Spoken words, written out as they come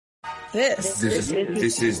This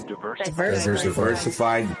is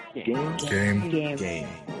Diversified Game.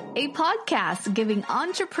 A podcast giving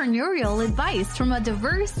entrepreneurial advice from a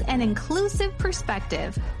diverse and inclusive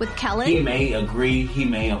perspective with Kellen. He may agree, he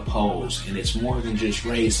may oppose, and it's more than just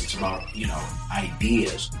race. It's about,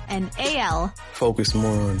 ideas. And AL. Focus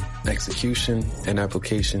more on execution and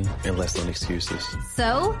application and less on excuses.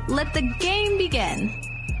 So let the game begin.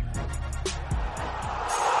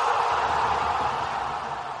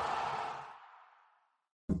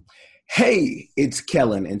 Hey, it's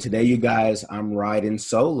Kellen, and today, you guys, I'm riding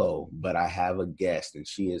solo, but I have a guest, and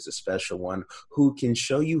she is a special one who can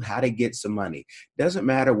show you how to get some money. Doesn't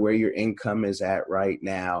matter where your income is at right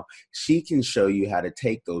now. She can show you how to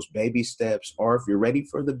take those baby steps, or if you're ready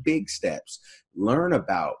for the big steps, learn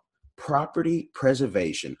about property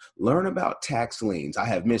preservation, learn about tax liens. I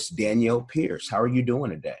have Miss Danielle Pierce. How are you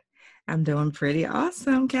doing today? I'm doing pretty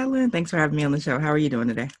awesome, Kellen. Thanks for having me on the show. How are you doing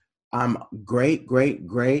today? I'm great.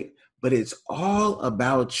 But it's all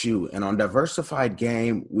about you. And on Diversified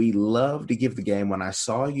Game, we love to give the game. When I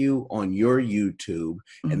saw you on your YouTube,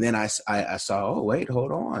 and then I saw, oh, wait,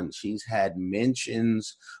 hold on. She's had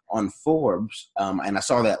mentions on Forbes, and I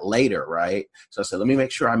saw that later, right? So I said, let me make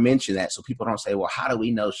sure I mention that so people don't say, well, how do we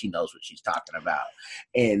know she knows what she's talking about?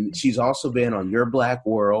 And she's also been on Your Black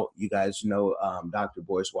World. You guys know Dr.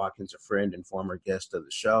 Boyce Watkins, a friend and former guest of the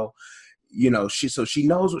show. She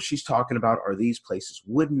knows what she's talking about, or these places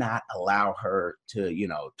would not allow her to,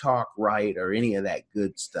 talk right or any of that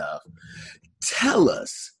good stuff. Tell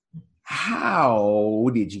us, how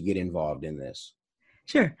did you get involved in this?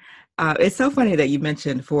 Sure. It's so funny that you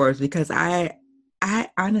mentioned Forbes because I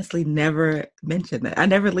honestly never mention that. I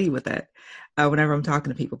never lead with that whenever I'm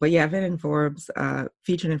talking to people. But yeah, I've been in Forbes,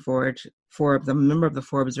 featured in Forbes. I'm a member of the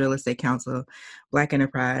Forbes Real Estate Council, Black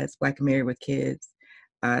Enterprise, Black and Married with Kids.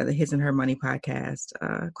 The His and Her Money podcast,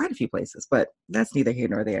 quite a few places, but that's neither here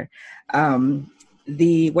nor there.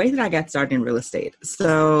 The way that I got started in real estate.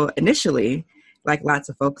 So initially, like lots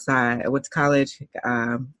of folks, I went to college,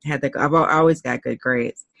 I've always got good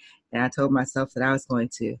grades. And I told myself that I was going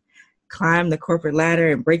to climb the corporate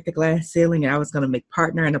ladder and break the glass ceiling. And I was going to make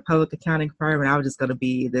partner in a public accounting firm. And I was just going to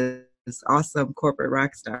be this awesome corporate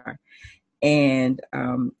rock star. And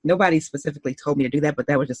nobody specifically told me to do that, but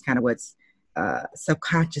that was just kind of what's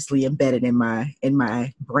subconsciously embedded in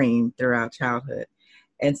my brain throughout childhood.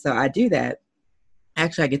 And so I do that.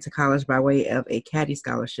 Actually, I get to college by way of a caddy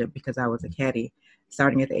scholarship because I was a caddy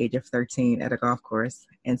starting at the age of 13 at a golf course.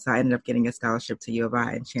 And so I ended up getting a scholarship to U of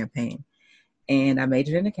I in Champaign. And I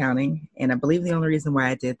majored in accounting. And I believe the only reason why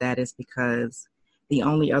I did that is because the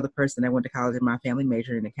only other person that went to college in my family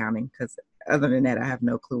majored in accounting, because other than that, I have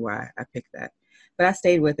no clue why I picked that. But I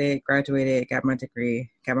stayed with it, graduated, got my degree,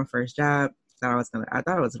 got my first job. I thought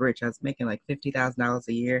I was rich. I was making like $50,000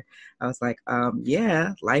 a year. I was like,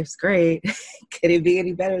 yeah, life's great. Could it be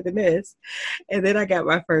any better than this? And then I got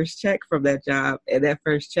my first check from that job. And that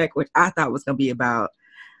first check, which I thought was going to be I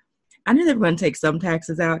knew they were going to take some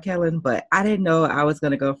taxes out, Kellen, but I didn't know I was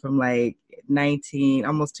going to go from like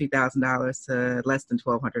almost $2,000 to less than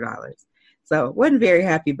 $1,200. So wasn't very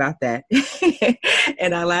happy about that.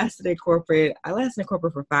 And I lasted in corporate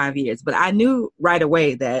for 5 years, but I knew right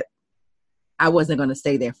away that I wasn't going to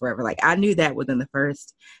stay there forever. Like I knew that within the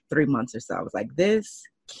first 3 months or so. I was like, this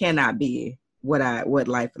cannot be what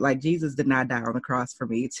life, like Jesus did not die on the cross for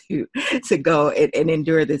me to go and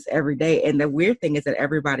endure this every day. And the weird thing is that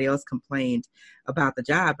everybody else complained about the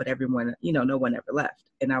job, but everyone, no one ever left.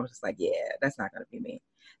 And I was just like, yeah, that's not going to be me.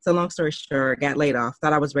 So long story short, got laid off,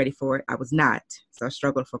 thought I was ready for it. I was not. So I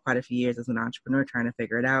struggled for quite a few years as an entrepreneur trying to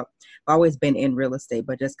figure it out. I've always been in real estate,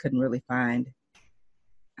 but just couldn't find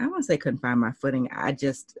my footing. I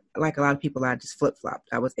just, like a lot of people, I just flip-flopped.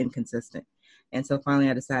 I was inconsistent. And so finally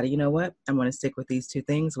I decided, you know what? I'm going to stick with these two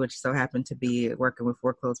things, which so happened to be working with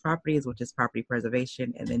foreclosed properties, which is property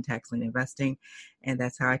preservation, and then tax lien investing. And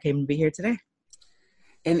that's how I came to be here today.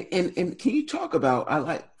 And can you talk about,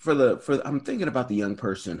 I'm thinking about the young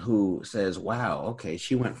person who says, wow, okay,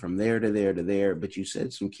 she went from there to there to there, but you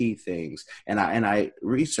said some key things. And I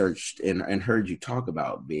researched and heard you talk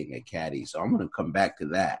about being a caddy. So I'm going to come back to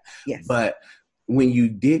that. Yes. But when you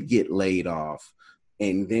did get laid off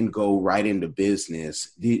and then go right into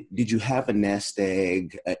business, did you have a nest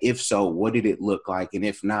egg? If so, what did it look like? And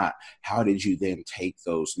if not, how did you then take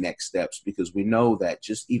those next steps? Because we know that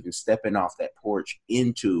just even stepping off that porch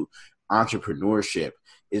into entrepreneurship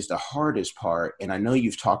is the hardest part. And I know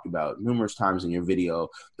you've talked about numerous times in your video,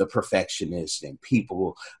 the perfectionists and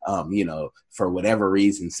people, for whatever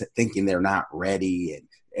reason, thinking they're not ready.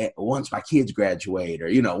 And once my kids graduate, or,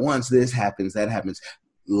 once this happens, that happens.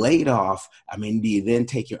 laid off, I mean, do you then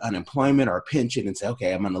take your unemployment or pension and say,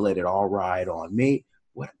 okay, I'm going to let it all ride on me?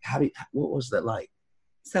 What was that like?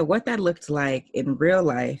 So what that looked like in real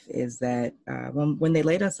life is that when they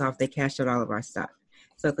laid us off, they cashed out all of our stock.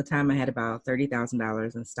 So at the time, I had about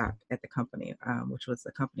 $30,000 in stock at the company, which was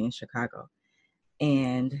a company in Chicago.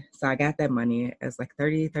 And so I got that money as like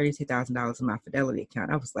 $32,000 in my Fidelity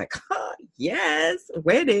account. I was like, oh, yes,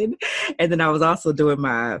 winning. And then I was also doing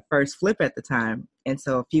my first flip at the time. And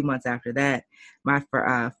so a few months after that, my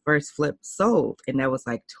first flip sold, and that was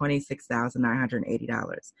like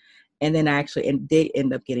 $26,980. And then I actually did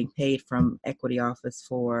end up getting paid from Equity Office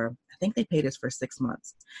for, I think they paid us for 6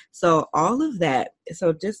 months. So all of that,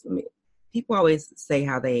 so just people always say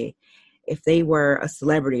how if they were a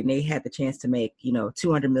celebrity and they had the chance to make,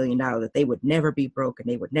 $200 million, that they would never be broke and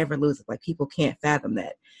they would never lose it. Like, people can't fathom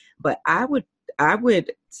that. But I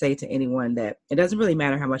would say to anyone that it doesn't really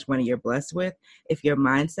matter how much money you're blessed with. If your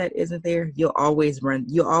mindset isn't there, you'll always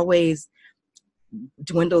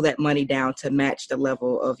dwindle that money down to match the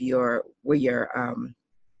level of where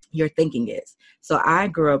your thinking is. So I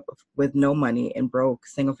grew up with no money and broke,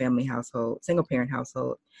 single parent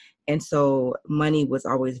household. And so money was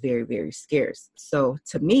always very, very scarce. So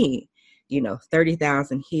to me,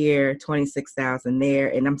 30,000 here, 26,000 there,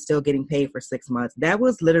 and I'm still getting paid for 6 months. That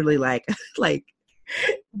was literally like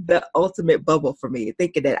the ultimate bubble for me,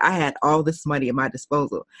 thinking that I had all this money at my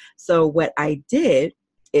disposal. So what I did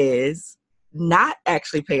is not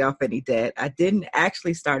actually pay off any debt. I didn't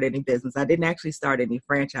actually start any business. I didn't actually start any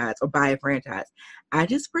franchise or buy a franchise. I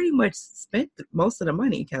just pretty much spent most of the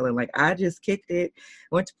money, Kellen. Like, I just kicked it,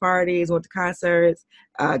 went to parties, went to concerts,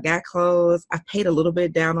 got clothes. I paid a little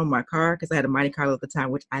bit down on my car because I had a Monte Carlo at the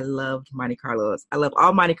time, which I loved Monte Carlos. I love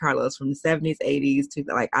all Monte Carlos from the 70s, 80s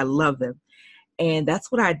to I love them. And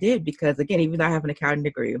that's what I did because, again, even though I have an accounting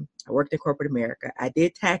degree, I worked in corporate America. I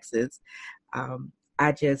did taxes.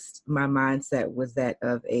 My mindset was that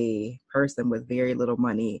of a person with very little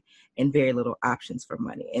money and very little options for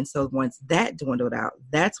money. And so once that dwindled out,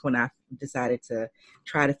 that's when I decided to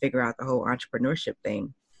try to figure out the whole entrepreneurship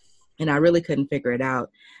thing. And I really couldn't figure it out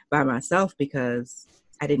by myself because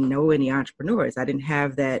I didn't know any entrepreneurs. I didn't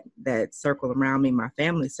have that circle around me. My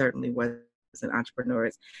family certainly wasn't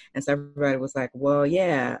entrepreneurs. And so everybody was like, well,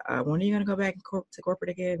 yeah, when are you going to go back to corporate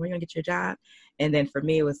again? When are you going to get your job? And then for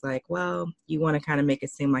me, it was like, well, you want to kind of make it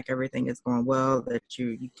seem like everything is going well, that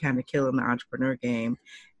you kind of killing the entrepreneur game,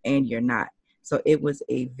 and you're not. So it was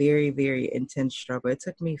a very, very intense struggle. It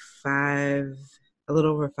took me a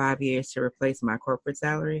little over 5 years to replace my corporate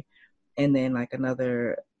salary. And then like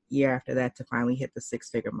another year after that to finally hit the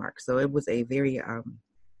 6-figure mark. So it was a very,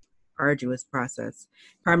 arduous process,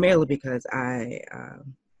 primarily because I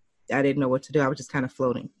didn't know what to do. I was just kind of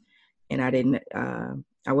floating, and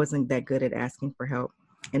I wasn't that good at asking for help,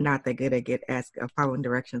 and not that good at following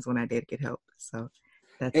directions when I did get help. So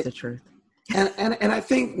that's the truth. And I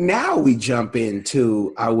think now we jump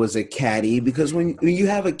into I was a caddy, because when you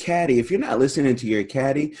have a caddy, if you're not listening to your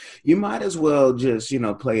caddy, you might as well just,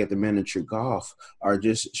 play at the miniature golf or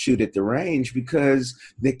just shoot at the range, because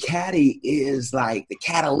the caddy is like the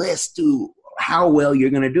catalyst to how well you're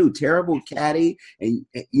going to do. Terrible caddy, and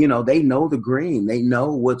they know the green, they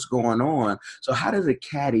know what's going on. So how does a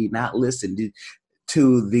caddy not listen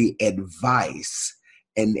to the advice?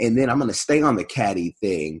 And then I'm going to stay on the caddy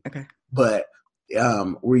thing. Okay. But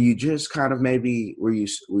were you just kind of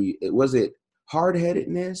was it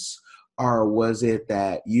hard-headedness, or was it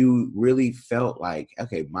that you really felt like,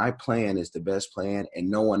 okay, my plan is the best plan and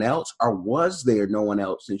no one else? Or was there no one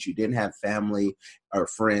else, since you didn't have family or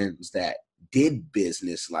friends that did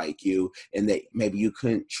business like you, and that maybe you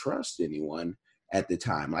couldn't trust anyone at the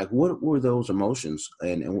time? Like, what were those emotions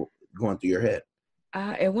and going through your head?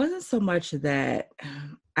 It wasn't so much that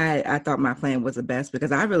I thought my plan was the best,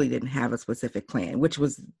 because I really didn't have a specific plan, which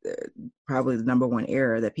was probably the number one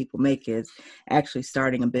error that people make, is actually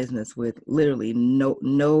starting a business with literally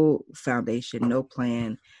no foundation, no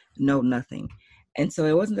plan, no nothing. And so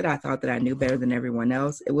it wasn't that I thought that I knew better than everyone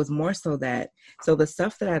else. It was more so the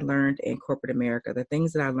stuff that I learned in corporate America, the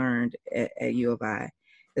things that I learned at U of I,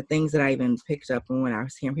 the things that I even picked up when I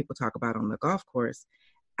was hearing people talk about on the golf course,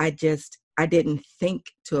 I didn't think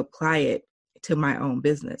to apply it to my own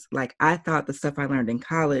business. Like, I thought the stuff I learned in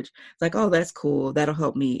college, like, oh, that's cool, that'll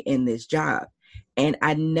help me in this job. And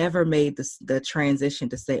I never made the transition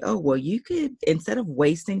to say, oh, well, you could, instead of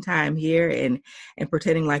wasting time here and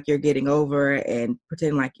pretending like you're getting over and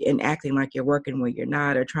pretending like and acting like you're working when you're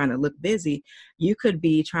not, or trying to look busy, you could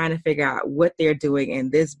be trying to figure out what they're doing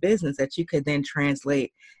in this business that you could then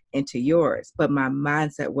translate into yours, but my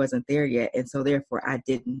mindset wasn't there yet. And so therefore I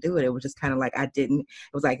didn't do it. It was just kind of like, it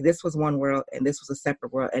was like, this was one world and this was a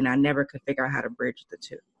separate world. And I never could figure out how to bridge the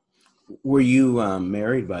two. Were you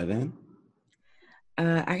married by then?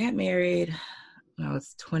 I got married when I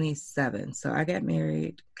was 27. So I got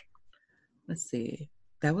married, let's see,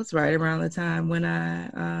 that was right around the time when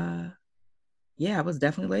I was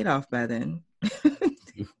definitely laid off by then.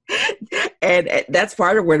 And that's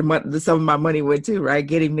part of where some of my money went to, right?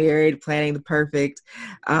 Getting married, planning the perfect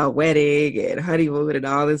wedding and honeymoon and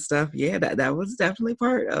all this stuff. Yeah, that was definitely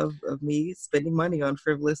part of me spending money on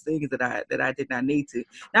frivolous things that I did not need to.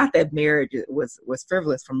 Not that marriage was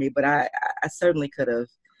frivolous for me, but I certainly could have,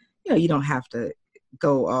 you don't have to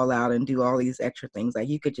go all out and do all these extra things. Like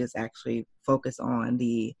you could just actually focus on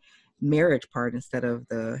the marriage part instead of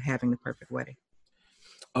having the perfect wedding.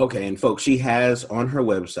 Okay, and folks, she has on her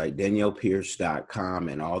website, DaniellePierce.com,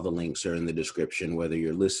 and all the links are in the description, whether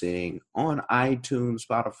you're listening on iTunes,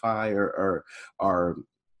 Spotify, or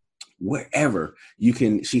wherever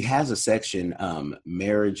she has a section,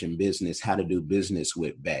 marriage and business, how to do business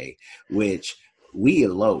with Bae, which we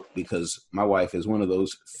eloped because my wife is one of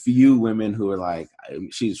those few women who are like,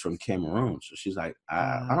 she's from Cameroon. So she's like,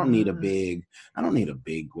 I don't need a big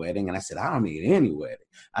wedding. And I said, I don't need any wedding.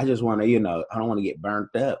 I just want to, I don't want to get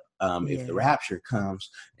burnt up if the rapture comes.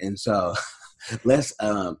 And so let's,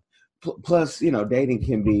 plus, dating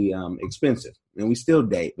can be expensive, and we still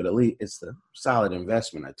date, but at least it's a solid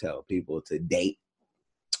investment. I tell people to date,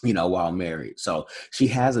 while married. So she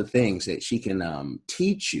has a things that she can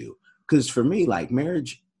teach you. Because for me, like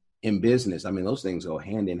marriage and business, I mean, those things go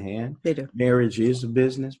hand in hand. They do. Marriage is a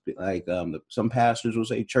business. Like some pastors will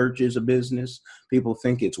say church is a business. People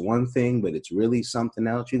think it's one thing, but it's really something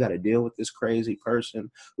else. You got to deal with this crazy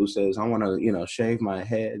person who says, I want to, shave my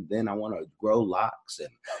head. Then I want to grow locks. And,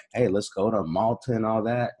 hey, let's go to Malta and all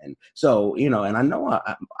that. And so, and I know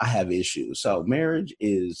I have issues. So marriage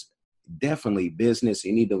is definitely business.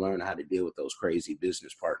 You need to learn how to deal with those crazy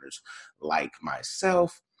business partners like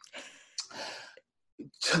myself.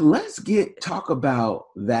 Let's talk about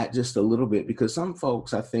that just a little bit, because some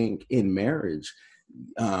folks, I think, in marriage,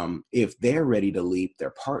 if they're ready to leap,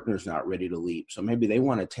 their partner's not ready to leap. So maybe they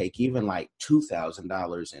want to take even like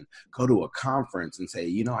 $2,000 and go to a conference and say,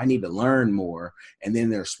 I need to learn more. And then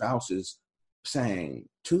their spouse is saying,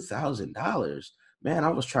 $2,000, man, I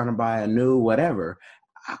was trying to buy a new whatever.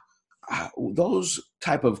 Those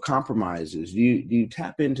type of compromises, do you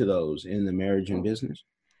tap into those in the marriage and business?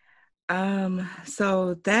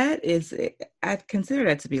 So that is, I consider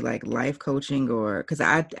that to be like life coaching, or because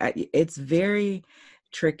it's very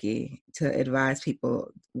tricky to advise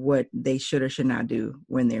people what they should or should not do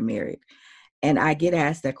when they're married. And I get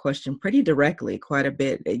asked that question pretty directly quite a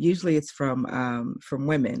bit. Usually it's from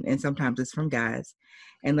women, and sometimes it's from guys.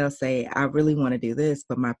 And they'll say, I really want to do this,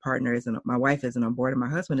 but my wife isn't on board and my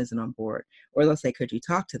husband isn't on board. Or they'll say, could you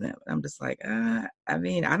talk to them? I'm just like, I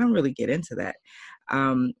don't really get into that.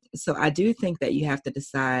 So I do think that you have to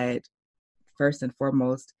decide first and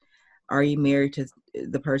foremost, are you married to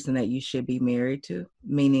the person that you should be married to?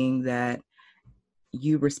 Meaning that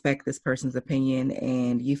you respect this person's opinion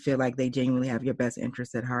and you feel like they genuinely have your best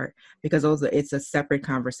interest at heart, because it's a separate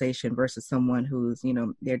conversation versus someone who's,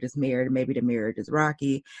 they're just married. Maybe the marriage is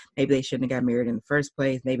rocky. Maybe they shouldn't have got married in the first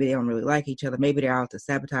place. Maybe they don't really like each other. Maybe they're out to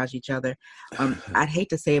sabotage each other. I'd hate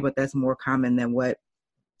to say it, but that's more common than what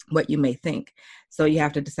you may think. So you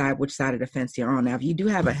have to decide which side of the fence you're on. Now, if you do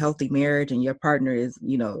have a healthy marriage and your partner is,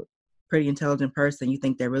 pretty intelligent person, you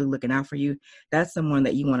think they're really looking out for you, that's someone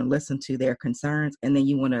that you want to listen to their concerns, and then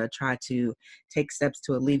you want to try to take steps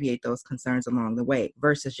to alleviate those concerns along the way,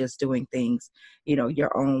 versus just doing things,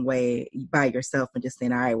 your own way by yourself and just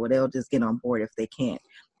saying, all right, well, they'll just get on board if they can't.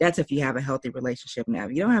 That's if you have a healthy relationship. Now,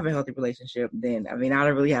 if you don't have a healthy relationship, then, I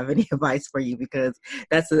don't really have any advice for you, because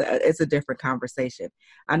it's a different conversation.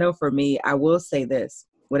 I know for me, I will say this,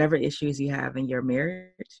 whatever issues you have in your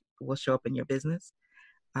marriage will show up in your business.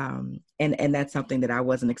 And that's something that I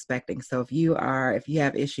wasn't expecting. So if you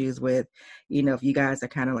have issues with, if you guys are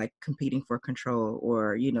kind of like competing for control,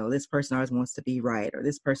 or, this person always wants to be right, or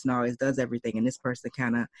this person always does everything and this person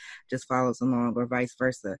kind of just follows along, or vice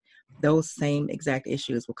versa, those same exact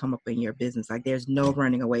issues will come up in your business. Like there's no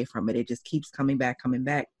running away from it. It just keeps coming back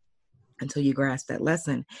until you grasp that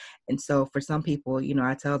lesson. And so for some people,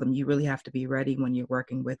 I tell them, you really have to be ready when you're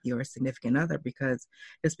working with your significant other, because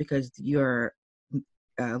just because you're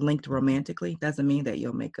linked romantically doesn't mean that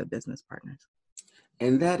you'll make good business partners.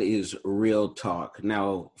 And that is real talk.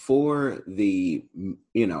 Now, for the,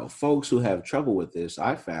 folks who have trouble with this,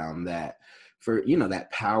 I found that for,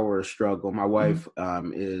 that power struggle, my wife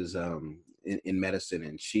is in medicine,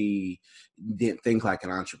 and she didn't think like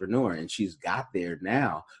an entrepreneur, and she's got there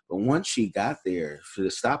now. But once she got there, to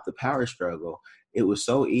stop the power struggle, it was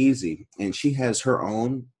so easy. And she has her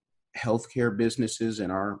own healthcare businesses,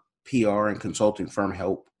 and our PR and consulting firm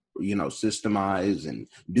help, systemize and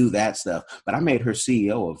do that stuff. But I made her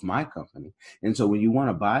CEO of my company. And so when you want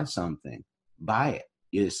to buy something, buy it.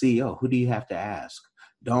 You're the CEO. Who do you have to ask?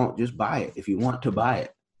 Don't just buy it if you want to buy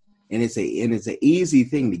it. And it's an easy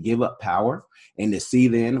thing to give up power and to see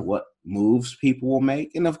then what moves people will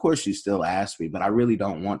make. And of course, you still ask me, but I really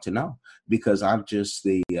don't want to know, because I'm just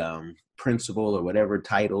the principal or whatever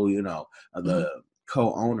title, of the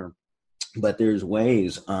co-owner. But there's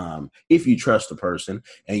ways, if you trust the person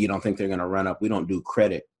and you don't think they're going to run up, we don't do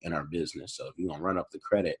credit in our business. So if you're going to run up the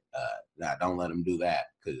credit, don't let them do that.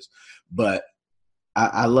 But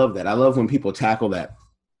I love that. I love when people tackle that.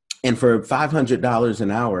 And for $500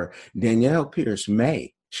 an hour, Danielle Pierce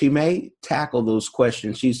may tackle those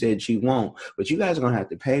questions. She said she won't, but you guys are going to have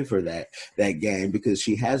to pay for that game, because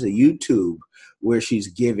she has a YouTube where she's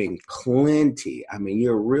giving plenty. I mean,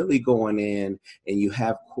 you're really going in, and you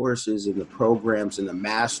have courses and the programs and the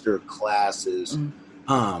master classes.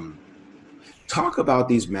 Talk about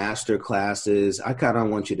these master classes. I kind of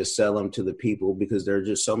want you to sell them to the people, because there are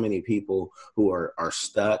just so many people who are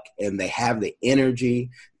stuck, and they have the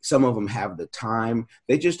energy. Some of them have the time.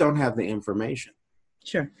 They just don't have the information.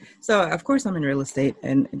 Sure. So, of course, I'm in real estate,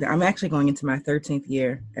 and I'm actually going into my 13th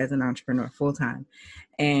year as an entrepreneur full time.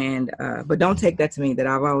 And but don't take that to mean that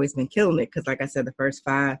I've always been killing it, because like I said, the first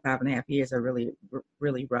 5.5 years are really,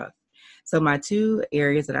 really rough. So my two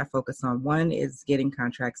areas that I focus on, one is getting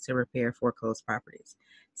contracts to repair foreclosed properties.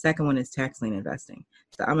 Second one is tax lien investing.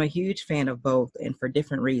 So I'm a huge fan of both, and for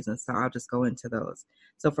different reasons. So I'll just go into those.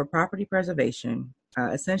 So for property preservation,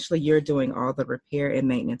 essentially you're doing all the repair and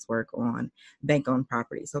maintenance work on bank-owned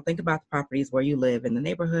properties. So think about the properties where you live in the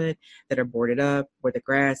neighborhood that are boarded up, where the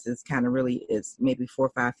grass is is maybe 4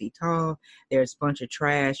 or 5 feet tall. There's a bunch of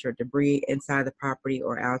trash or debris inside the property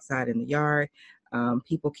or outside in the yard.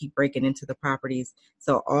 People keep breaking into the properties.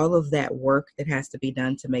 So all of that work that has to be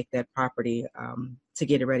done to make that property, to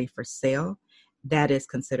get it ready for sale, that is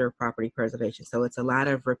considered property preservation. So it's a lot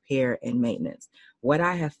of repair and maintenance. What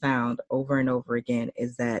I have found over and over again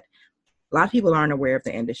is that a lot of people aren't aware of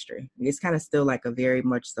the industry. It's kind of still like a very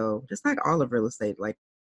much so, just like all of real estate, like,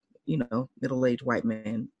 middle-aged white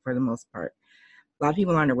men for the most part. A lot of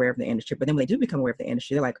people aren't aware of the industry, but then when they do become aware of the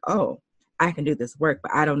industry, they're like, oh, I can do this work,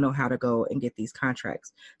 but I don't know how to go and get these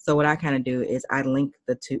contracts. So what I kind of do is I link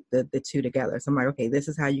the two together. So I'm like, okay, this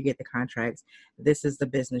is how you get the contracts. This is the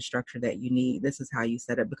business structure that you need. This is how you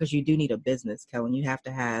set up, because you do need a business, Kellen. You have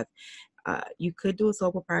to have, you could do a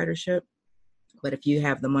sole proprietorship, but if you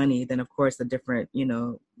have the money, then of course a different,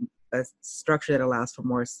 a structure that allows for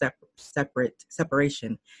more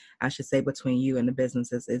separation, I should say, between you and the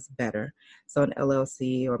businesses is better. So an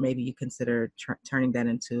LLC, or maybe you consider turning that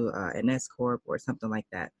into an S Corp or something like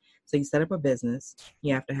that. So you set up a business.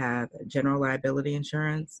 You have to have general liability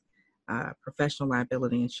insurance, professional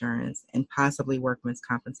liability insurance, and possibly workman's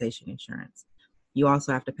compensation insurance. You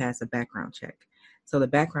also have to pass a background check. So the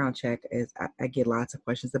background check is, I get lots of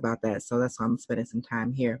questions about that. So that's why I'm spending some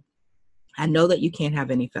time here. I know that you can't have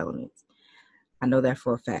any felonies. I know that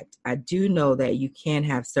for a fact. I do know that you can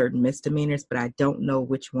have certain misdemeanors, but I don't know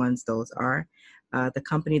which ones those are. The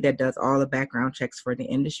company that does all the background checks for the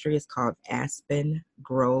industry is called Aspen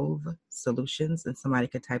Grove Solutions, and somebody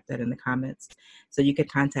could type that in the comments. So you could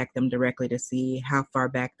contact them directly to see how far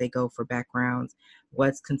back they go for backgrounds,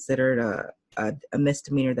 what's considered a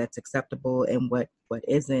misdemeanor that's acceptable and what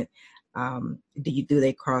isn't. Do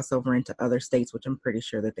they cross over into other states, which I'm pretty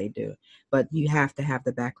sure that they do, but you have to have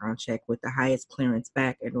the background check with the highest clearance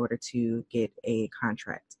back in order to get a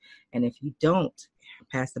contract. And if you don't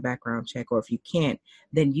pass the background check, or if you can't,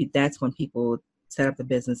 then that's when people set up the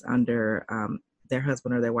business under their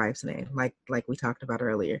husband or their wife's name, like we talked about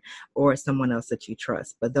earlier, or someone else that you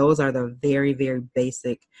trust. But those are the very, very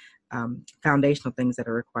basic foundational things that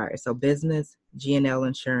are required. So business, G&L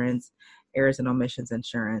insurance, errors and omissions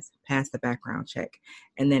insurance, pass the background check.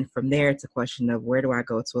 And then from there, it's a question of where do I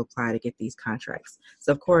go to apply to get these contracts?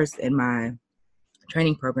 So of course, in my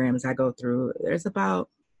training programs, I go through, there's about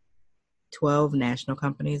 12 national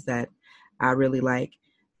companies that I really like.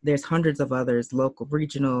 There's hundreds of others, local,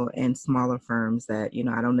 regional, and smaller firms that,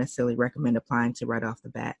 I don't necessarily recommend applying to right off the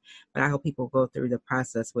bat, but I hope people go through the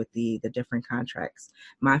process with the different contracts.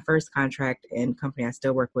 My first contract and company I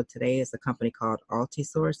still work with today is a company called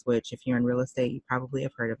Altisource, which if you're in real estate, you probably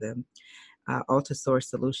have heard of them. Altasource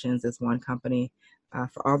Solutions is one company.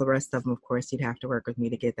 For all the rest of them, of course, you'd have to work with me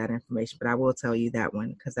to get that information. But I will tell you that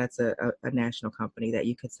one because that's a national company that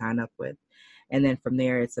you could sign up with. And then from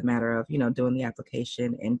there, it's a matter of, doing the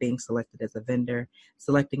application and being selected as a vendor,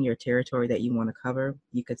 selecting your territory that you want to cover.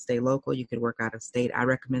 You could stay local. You could work out of state. I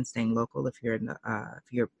recommend staying local if you're if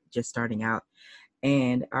you're just starting out.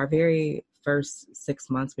 And our very first 6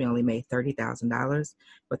 months, we only made $30,000,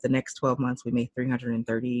 but the next 12 months we made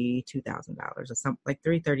 $332,000 or something like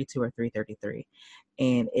 332 or 333.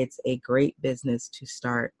 And it's a great business to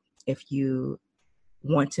start if you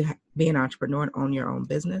want to be an entrepreneur and own your own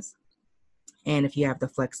business. And if you have the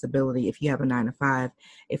flexibility, if you have a 9-to-5,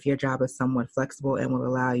 if your job is somewhat flexible and will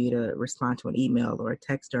allow you to respond to an email or a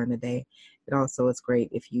text during the day, it also is great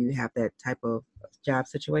if you have that type of job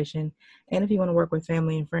situation. And if you want to work with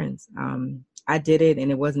family and friends. I did it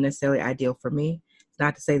and it wasn't necessarily ideal for me. It's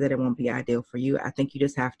not to say that it won't be ideal for you. I think you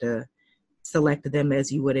just have to select them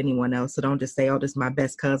as you would anyone else. So don't just say, oh, this is my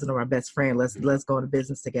best cousin or my best friend. Let's go into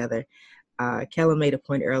business together. Kellen made a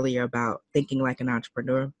point earlier about thinking like an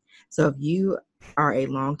entrepreneur. So if you are a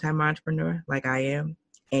longtime entrepreneur like I am,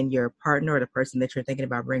 and your partner or the person that you're thinking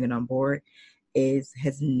about bringing on board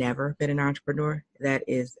has never been an entrepreneur, that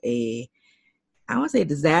is I won't say a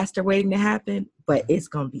disaster waiting to happen, but it's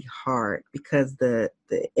going to be hard because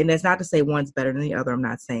and that's not to say one's better than the other. I'm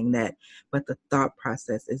not saying that, but the thought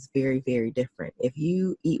process is very, very different. If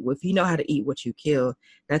you know how to eat what you kill,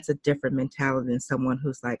 that's a different mentality than someone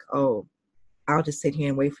who's like, oh, I'll just sit here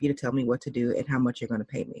and wait for you to tell me what to do and how much you're going to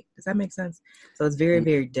pay me. Does that make sense? So it's very,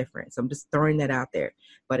 very different. So I'm just throwing that out there.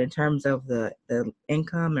 But in terms of the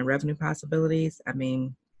income and revenue possibilities, I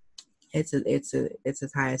mean, it's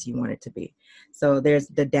as high as you want it to be. So there's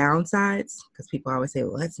the downsides because people always say,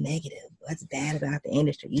 well, what's negative? What's bad about the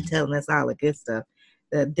industry? You telling us all the good stuff.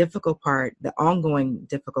 The difficult part, the ongoing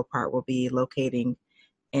difficult part will be locating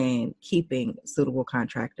and keeping suitable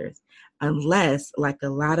contractors. Unless, like a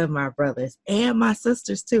lot of my brothers and my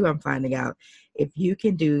sisters too, I'm finding out, if you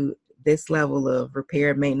can do this level of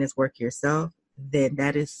repair and maintenance work yourself, then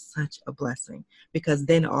that is such a blessing because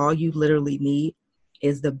then all you literally need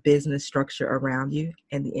is the business structure around you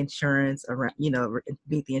and the insurance around,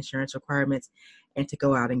 meet the insurance requirements and to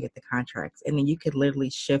go out and get the contracts. And then you could literally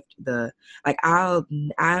shift I'm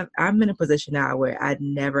in a position now where I'd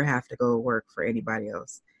never have to go work for anybody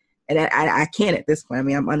else. And I can't at this point. I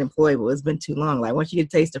mean, I'm unemployable. It's been too long. Like once you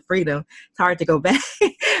get a taste of freedom, it's hard to go back,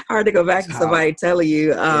 to somebody telling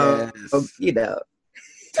you,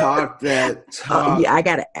 Talk that talk. Yeah, I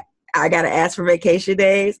gotta ask for vacation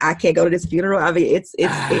days. I can't go to this funeral. I mean, it's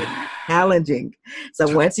challenging.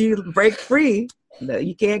 So once you break free, no,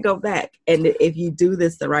 you can't go back. And if you do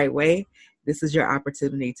this the right way, this is your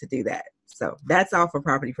opportunity to do that. So that's all for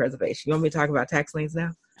property preservation. You want me to talk about tax liens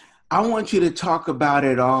now? I want you to talk about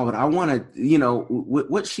it all, but I want to,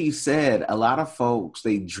 what she said, a lot of folks,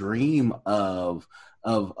 they dream of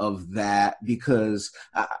that because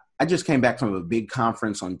I just came back from a big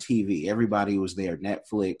conference on TV. Everybody was there,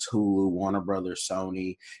 Netflix, Hulu, Warner Brothers,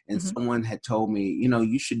 Sony, and someone had told me,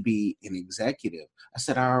 you should be an executive. I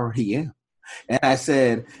said, I already am. And I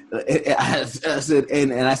said,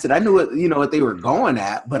 I knew what they were going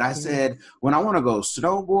at, but I said, when I want to go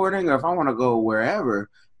snowboarding or if I want to go wherever,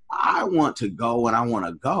 I want to go and I want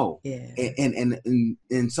to go. Yeah.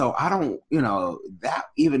 And so I don't, that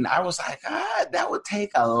even, I was like, that would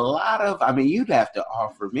take a lot of, you'd have to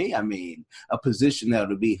offer me, a position that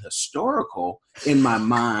would be historical in my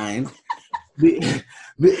mind.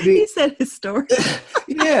 He said historical.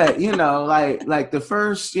 Yeah, like the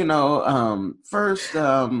first,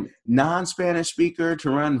 non-Spanish speaker to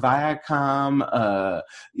run Viacom,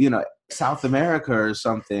 South America or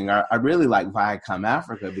something. I really like Viacom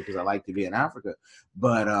Africa because I like to be in Africa.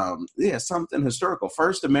 But something historical.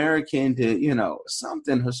 First American to,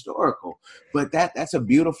 something historical. But that's a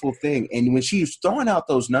beautiful thing. And when she's throwing out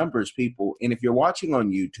those numbers, people, and if you're watching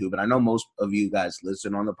on YouTube, and I know most of you guys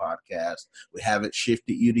listen on the podcast, we haven't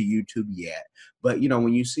shifted you to YouTube yet. But,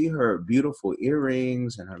 when you see her beautiful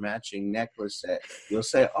earrings and her matching necklace set, you'll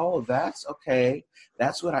say, oh, that's okay.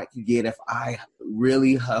 That's what I could get if I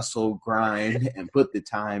really hustle, grind, and put the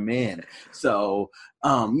time in. So,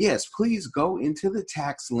 yes, please go into the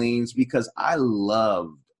tax liens because I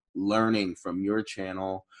loved learning from your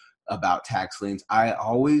channel about tax liens. I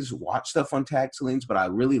always watch stuff on tax liens, but I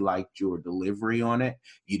really liked your delivery on it.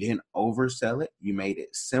 You didn't oversell it. You made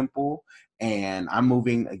it simple. And I'm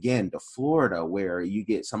moving again to Florida where you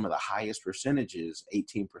get some of the highest percentages,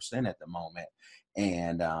 18% at the moment,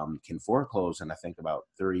 and can foreclose in I think about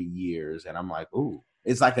 3 years. And I'm like, ooh,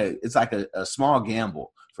 it's like a small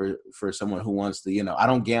gamble for someone who wants to, I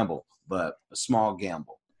don't gamble, but a small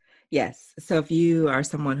gamble. Yes. So if you are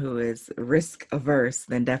someone who is risk averse,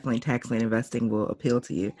 then definitely tax lien investing will appeal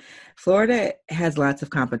to you. Florida has lots of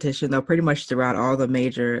competition, though, pretty much throughout all the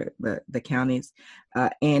major the counties,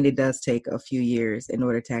 and it does take a few years in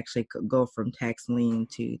order to actually go from tax lien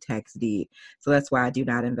to tax deed. So that's why I do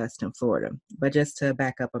not invest in Florida. But just to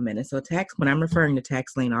back up a minute, so when I'm referring to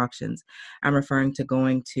tax lien auctions, I'm referring to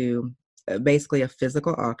going to basically a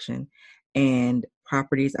physical auction, and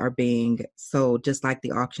properties are being sold just like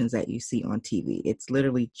the auctions that you see on TV. It's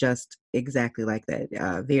literally just exactly like that.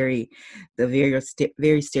 Very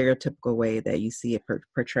stereotypical way that you see it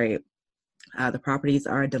portrayed. The properties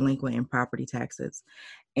are delinquent in property taxes,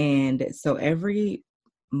 and so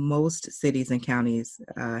most cities and counties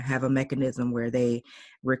have a mechanism where they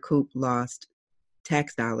recoup lost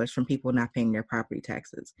tax dollars from people not paying their property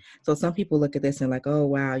taxes. So some people look at this and like, oh,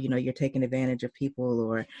 wow, you're taking advantage of people,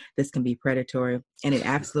 or this can be predatory. And it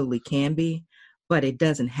absolutely can be, but it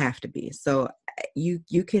doesn't have to be. So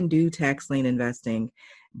you can do tax lien investing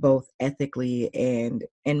both ethically and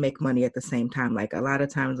make money at the same time. Like a lot of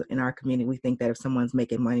times in our community, we think that if someone's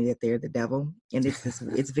making money, that they're the devil. And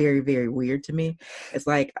it's very, very weird to me. It's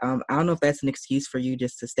like, I don't know if that's an excuse for you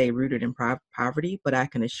just to stay rooted in poverty, but I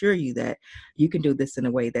can assure you that you can do this in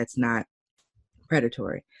a way that's not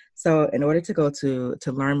predatory. So in order to go to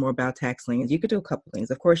learn more about tax liens, you could do a couple things.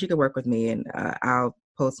 Of course, you could work with me, and I'll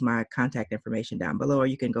post my contact information down below, or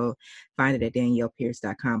you can go find it at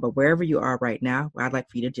daniellepierce.com. But wherever you are right now, what I'd like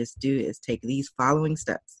for you to just do is take these following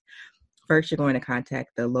steps. First, you're going to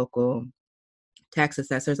contact the local tax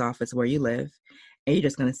assessor's office where you live, and you're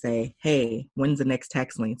just going to say, hey, when's the next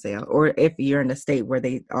tax lien sale? Or if you're in a state where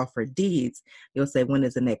they offer deeds, you'll say, when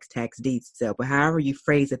is the next tax deed sale? But however you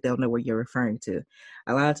phrase it, they'll know what you're referring to.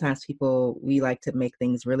 A lot of times we like to make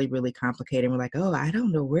things really, really complicated. We're like, oh, I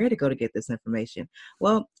don't know where to go to get this information.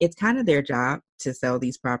 Well, it's kind of their job to sell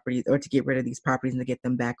these properties or to get rid of these properties and to get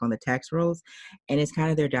them back on the tax rolls. And it's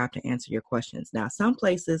kind of their job to answer your questions. Now, some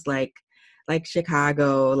places like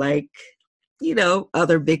Chicago,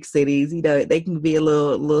 other big cities, they can be a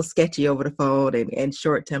little sketchy over the phone and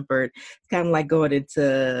short-tempered. It's kind of like going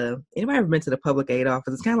into, anybody ever been to the public aid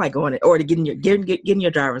office? It's kind of like going or to getting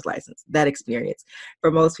your driver's license. That experience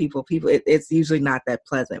for most people, it's usually not that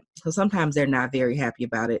pleasant. So sometimes they're not very happy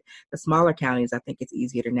about it. The smaller counties, I think it's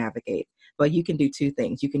easier to navigate. But you can do two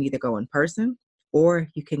things. You can either go in person or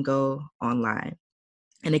you can go online.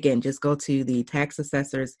 And again, just go to the tax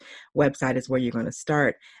assessor's website is where you're going to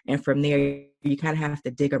start. And from there, you kind of have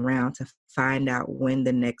to dig around to find out when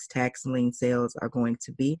the next tax lien sales are going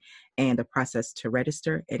to be and the process to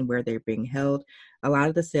register and where they're being held. A lot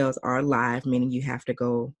of the sales are live, meaning you have to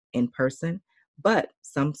go in person. But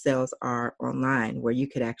some sales are online where you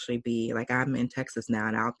could actually be, like I'm in Texas now,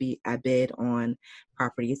 and I bid on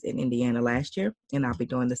properties in Indiana last year, and I'll be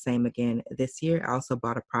doing the same again this year. I also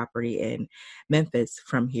bought a property in Memphis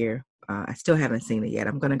from here. I still haven't seen it yet.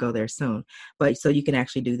 I'm going to go there soon. But so you can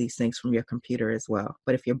actually do these things from your computer as well.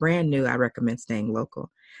 But if you're brand new, I recommend staying local.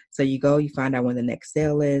 So you find out when the next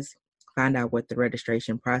sale is, find out what the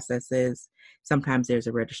registration process is. Sometimes there's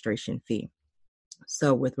a registration fee.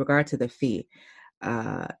 So with regard to the fee,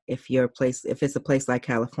 if it's a place like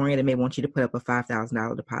California, they may want you to put up a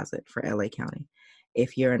 $5,000 deposit for LA County.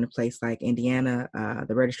 If you're in a place like Indiana,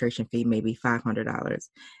 the registration fee may be $500.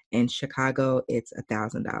 In Chicago, it's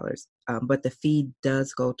 $1,000. But the fee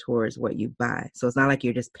does go towards what you buy. So it's not like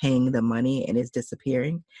you're just paying the money and it's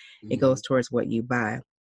disappearing. Mm-hmm. It goes towards what you buy.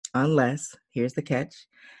 Unless, here's the catch,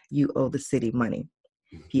 you owe the city money.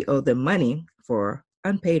 If you owe them money for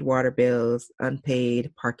unpaid water bills,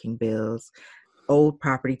 unpaid parking bills, old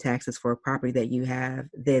property taxes for a property that you have,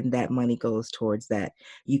 then that money goes towards that.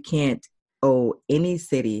 You can't owe any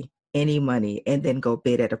city any money and then go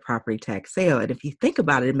bid at a property tax sale. And if you think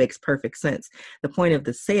about it, it makes perfect sense. The point of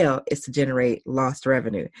the sale is to generate lost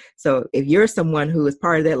revenue. So if you're someone who is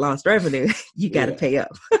part of that lost revenue, you got to pay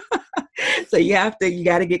up. So you got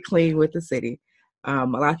to get clean with the city. A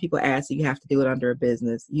lot of people ask, you have to do it under a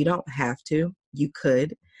business. You don't have to. You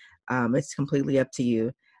could. It's completely up to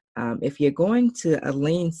you. If you're going to a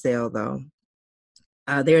lien sale, though,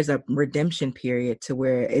 there's a redemption period to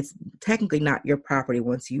where it's technically not your property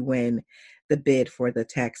once you win the bid for the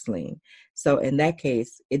tax lien. So in that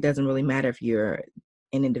case, it doesn't really matter if you're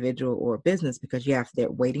an individual or a business because you have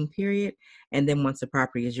that waiting period. And then once the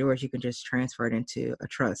property is yours, you can just transfer it into a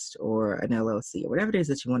trust or an LLC or whatever it is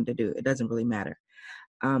that you want to do. It doesn't really matter.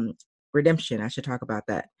 Redemption, I should talk about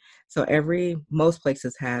that. So most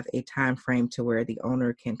places have a time frame to where the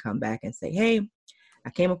owner can come back and say, hey, I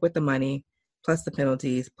came up with the money. plus the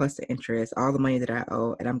penalties, plus the interest, all the money that I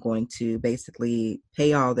owe, and I'm going to basically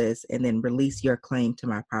pay all this and then release your claim to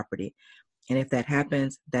my property. And if that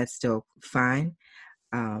happens, that's still fine,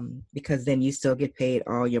 because then you still get paid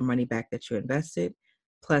all your money back that you invested,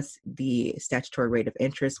 plus the statutory rate of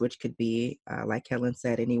interest, which could be, like Helen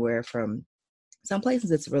said, anywhere from some places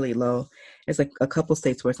it's really low. There's like a couple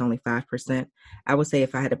states where it's only 5%. I would say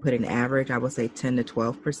if I had to put an average, I would say 10 to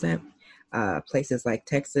 12%. Places like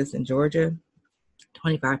Texas and Georgia,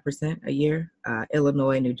 25% a year.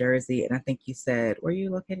 Illinois, New Jersey, and I think you said, where are you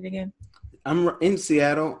located again? I'm in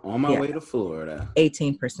Seattle on my way to Florida.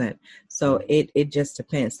 18%. So it just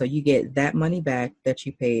depends. So you get that money back that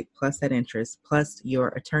you paid, plus that interest, plus your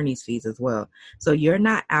attorney's fees as well. So you're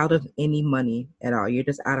not out of any money at all. You're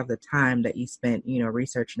just out of the time that you spent,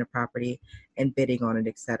 researching the property and bidding on it,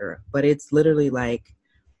 etc. But it's literally like,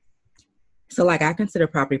 so like I consider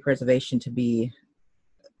property preservation to be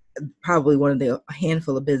probably one of the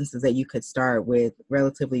handful of businesses that you could start with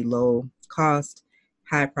relatively low cost,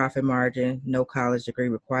 high profit margin, no college degree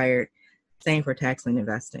required. Same for tax lien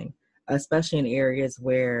investing, especially in areas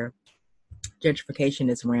where gentrification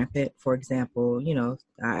is rampant. For example,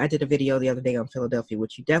 I did a video the other day on Philadelphia,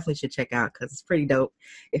 which you definitely should check out because it's pretty dope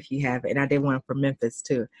if you have it. And I did one for Memphis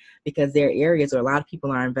too, because there are areas where a lot of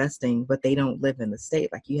people are investing, but they don't live in the state.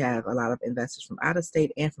 Like you have a lot of investors from out of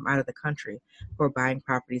state and from out of the country who are buying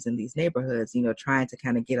properties in these neighborhoods, trying to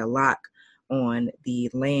kind of get a lock on the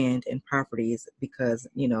land and properties because,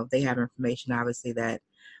 they have information obviously that,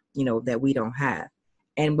 that we don't have.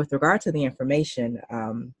 And with regard to the information,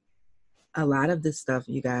 a lot of this stuff,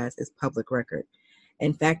 you guys, is public record.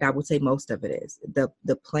 In fact, I would say most of it is.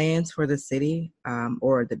 The plans for the city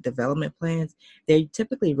or the development plans, they're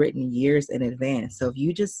typically written years in advance. So if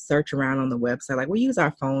you just search around on the website, like we use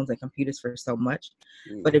our phones and computers for so much,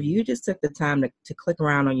 but if you just took the time to click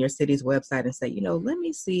around on your city's website and say, let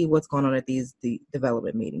me see what's going on at the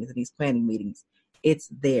development meetings and these planning meetings, it's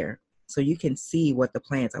there. So you can see what the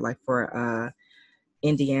plans are like for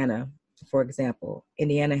Indiana. For example,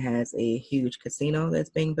 Indiana has a huge casino that's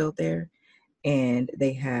being built there. And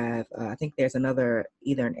they have, I think there's another,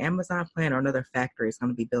 either an Amazon plant or another factory is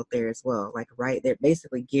going to be built there as well. Like right there,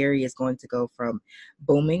 basically Gary is going to go from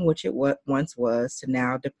booming, which it once was, to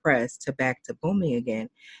now depressed to back to booming again.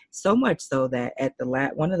 So much so that at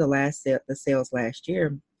one of the sales last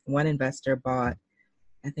year, one investor bought,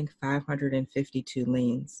 I think 552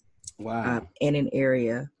 liens. Wow. In an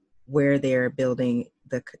area where they're building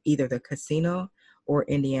either the casino or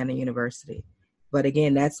Indiana University. But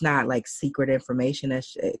again, that's not like secret information.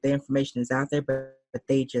 The information is out there, but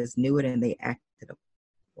they just knew it and they acted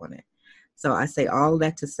on it. So I say all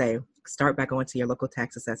that to say, start by going to your local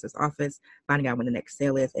tax assessor's office, finding out when the next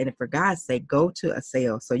sale is. And if for God's sake, go to a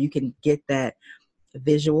sale so you can get that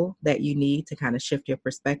visual that you need to kind of shift your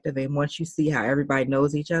perspective. And once you see how everybody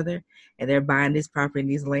knows each other and they're buying this property and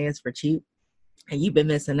these lands for cheap and you've been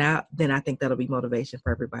missing out, then I think that'll be motivation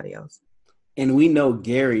for everybody else. And we know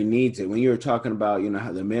Gary needs it. When you were talking about,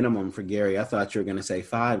 how the minimum for Gary, I thought you were going to say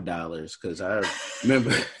 $5 because I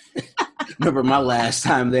remember my last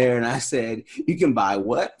time there and I said, you can buy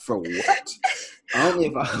what for what? Only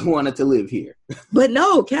if I wanted to live here. But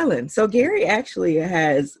no, Kellen. So Gary actually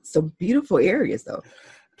has some beautiful areas though.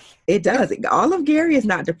 It does. All of Gary is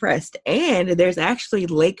not depressed. And there's actually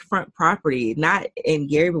lakefront property, not in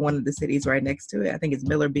Gary, but one of the cities right next to it. I think it's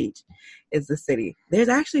Miller Beach is the city. There's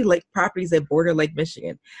actually lake properties that border Lake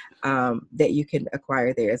Michigan that you can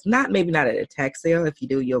acquire there. It's maybe not at a tax sale. If you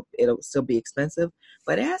do, it'll still be expensive,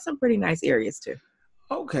 but it has some pretty nice areas too.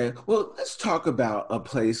 Okay. Well, let's talk about a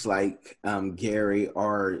place like Gary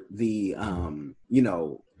or the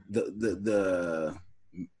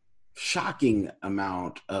shocking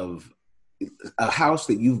amount of a house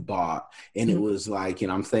that you've bought and it was like,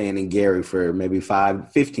 I'm staying in Gary for maybe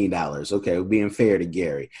 $15. Okay. We're being fair to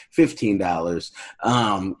Gary, $15.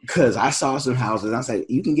 Cause I saw some houses. I said,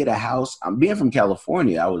 you can get a house. I'm being from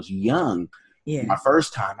California. I was young my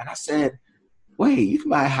first time. And I said, wait, you can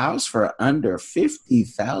buy a house for under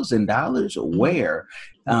 $50,000 where?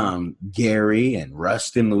 Gary and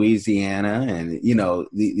Ruston, Louisiana, and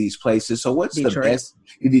these places. So what's Detroit. The best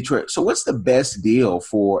Detroit? So what's the best deal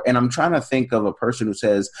for? And I'm trying to think of a person who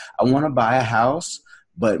says, I want to buy a house,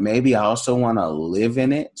 but maybe I also want to live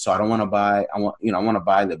in it. So I don't want to buy. I want to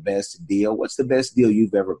buy the best deal. What's the best deal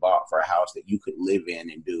you've ever bought for a house that you could live in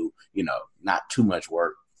and do, not too much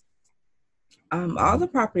work? All the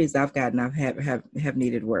properties I've gotten, have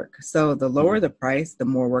needed work. So the lower the price, the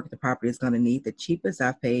more work the property is going to need. The cheapest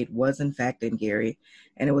I paid was in fact in Gary,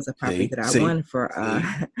 and it was a property that I won for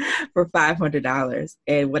for $500.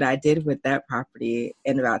 And what I did with that property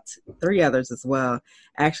and about 3 others as well,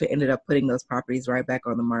 I actually ended up putting those properties right back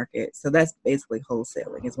on the market. So that's basically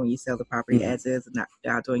wholesaling. Is when you sell the property as is, and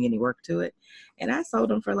not doing any work to it. And I sold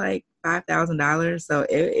them for like $5,000. So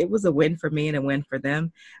it was a win for me and a win for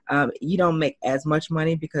them. You don't make as much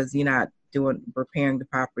money because you're not repairing the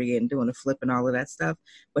property and doing a flip and all of that stuff,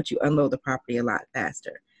 but you unload the property a lot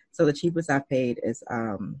faster. So the cheapest I paid is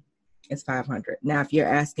 $500. Now, if you're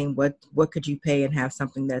asking what could you pay and have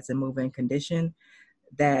something that's in move-in condition,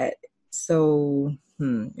 if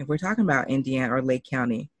we're talking about Indiana or Lake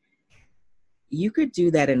County, you could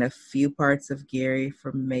do that in a few parts of Gary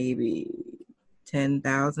for maybe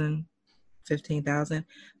 $10,000. $15,000,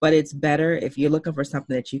 but it's better if you're looking for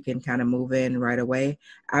something that you can kind of move in right away.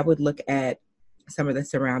 I would look at some of the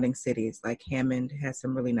surrounding cities, like Hammond has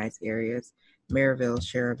some really nice areas, Maryville,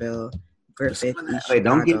 Cherville, Griffith.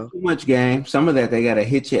 Don't get too much game. Some of that they got to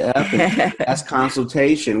hit you up. And that's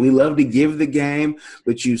consultation. We love to give the game,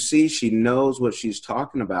 but you see, she knows what she's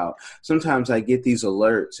talking about. Sometimes I get these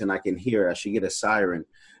alerts and I can hear. I should get a siren.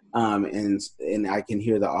 And I can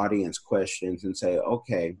hear the audience questions and say,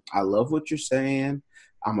 okay, I love what you're saying.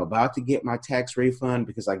 I'm about to get my tax refund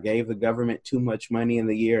because I gave the government too much money in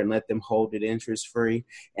the year and let them hold it interest free.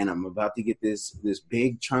 And I'm about to get this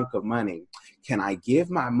big chunk of money. Can I give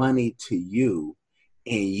my money to you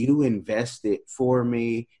and you invest it for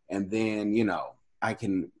me? And then, I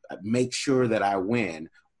can make sure that I win.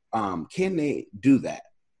 Can they do that?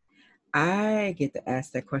 I get to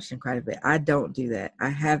ask that question quite a bit. I don't do that.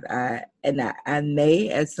 I may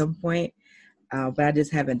at some point, but I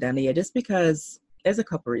just haven't done it yet. Just because there's a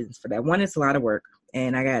couple reasons for that. One, it's a lot of work,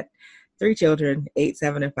 and I got 3 children, 8,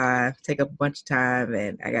 7, and 5. Take up a bunch of time,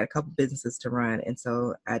 and I got a couple businesses to run, and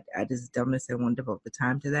so I just don't necessarily want to devote the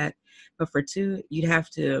time to that. But for 2, you'd have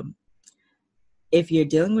to, if you're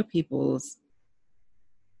dealing with people's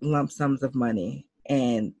lump sums of money,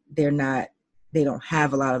 and they don't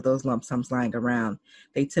have a lot of those lump sums lying around.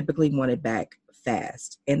 They typically want it back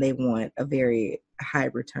fast, and they want a very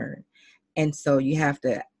high return. And so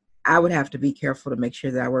I would have to be careful to make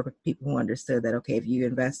sure that I work with people who understood that, okay, if you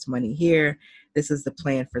invest money here, this is the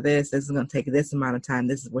plan for this. This is going to take this amount of time.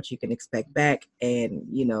 This is what you can expect back. And,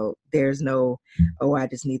 there's no, I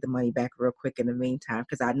just need the money back real quick in the meantime.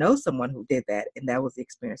 Because I know someone who did that, and that was the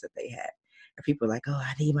experience that they had. And people are like,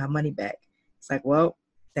 I need my money back. It's like, well,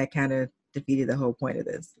 that kind of defeated the whole point of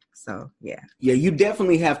this. So yeah, you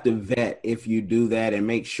definitely have to vet if you do that and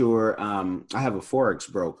make sure. I have a Forex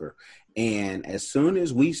broker, and as soon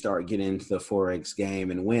as we start getting into the Forex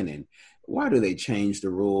game and winning, why do they change the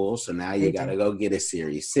rules? So now you got to go get a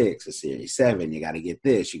Series 6, a Series 7. You got to get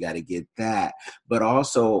this, you got to get that. But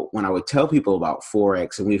also, when I would tell people about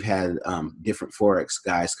Forex, and we've had different Forex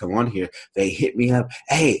guys come on here, they hit me up.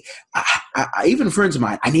 Hey, I even friends of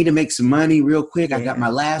mine, I need to make some money real quick. I got my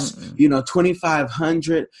last,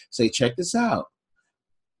 $2,500. Say, check this out.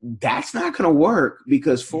 That's not going to work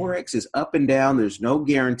because Forex is up and down. There's no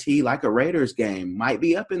guarantee. Like a Raiders game, might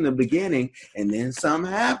be up in the beginning and then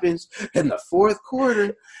something happens in the fourth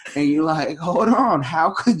quarter and you're like, hold on, how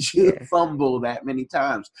could you fumble that many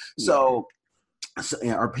times? So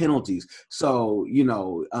or penalties. So,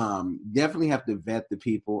 definitely have to vet the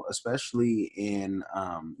people, especially in,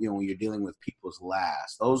 when you're dealing with people's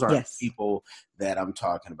last. Those are people that I'm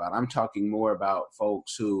talking about. I'm talking more about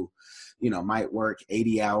folks who, might work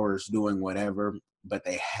 80 hours doing whatever, but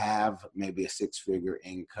they have maybe a 6-figure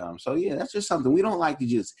income. So, that's just something. We don't like to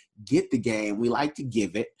just get the game. We like to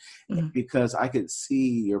give it because I could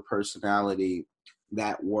see your personality,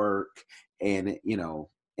 that work, and,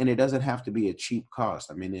 and it doesn't have to be a cheap cost.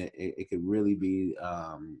 I mean, it could really be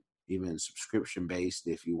even subscription based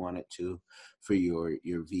if you wanted to for your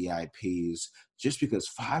VIPs. Just because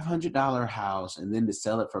 $500 house and then to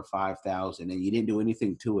sell it for $5,000 and you didn't do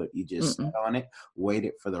anything to it, you just sat on it,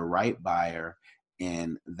 waited for the right buyer,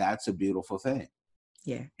 and that's a beautiful thing.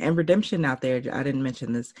 Yeah, and redemption out there, I didn't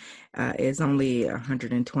mention this, is only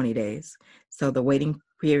 120 days. So the waiting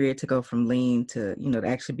period to go from lien to, to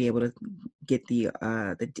actually be able to get the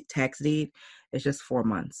tax deed is just 4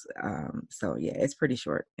 months. So yeah, it's pretty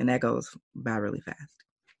short, and that goes by really fast.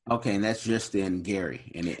 Okay, and that's just in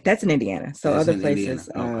Gary. That's in Indiana. So other places,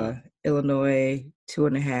 Illinois,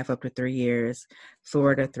 2.5 up to 3 years,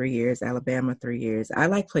 Florida, 3 years, Alabama, 3 years. I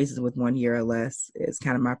like places with 1 year or less. It's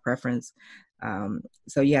kind of my preference.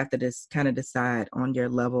 So you have to just kind of decide on your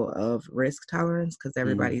level of risk tolerance, because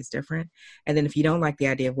everybody's different. And then if you don't like the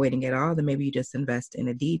idea of waiting at all, then maybe you just invest in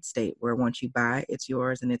a deed state where once you buy, it's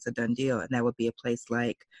yours and it's a done deal. And that would be a place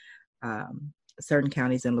like certain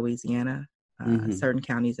counties in Louisiana, certain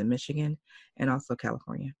counties in Michigan, and also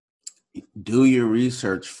California. Do your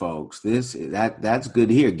research, folks. That's good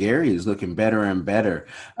to hear. Gary is looking better and better.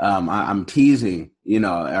 I'm teasing,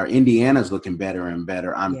 our Indiana's looking better and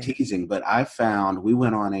better. I'm teasing, but I found we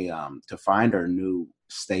went on to find our new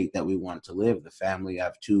state that we wanted to live. The family, I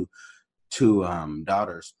have two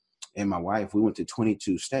daughters and my wife. We went to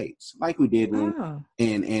 22 states like we did.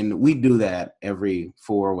 And we do that every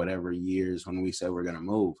 4 whatever years when we say we're going to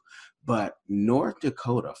move. But North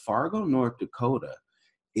Dakota, Fargo, North Dakota,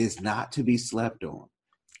 is not to be slept on.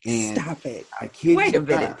 And stop it. I kid Wait you a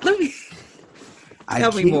minute. not. Let me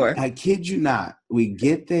tell me more. I kid you not. We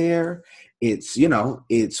get there. It's,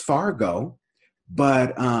 it's Fargo,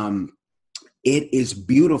 but it is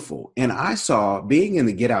beautiful. And I saw, being in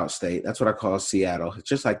the Get Out state, that's what I call Seattle. It's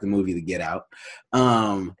just like the movie The Get Out.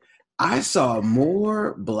 I saw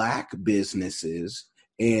more Black businesses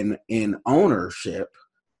in ownership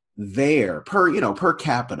there per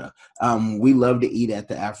capita. We love to eat at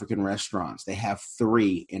the African restaurants. They have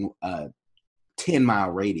 3 in a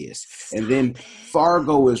 10-mile radius. And then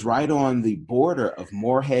Fargo is right on the border of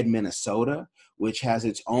Moorhead, Minnesota, which has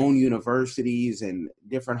its own universities and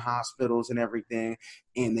different hospitals and everything.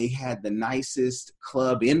 And they had the nicest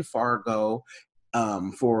club in Fargo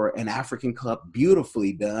for an African club,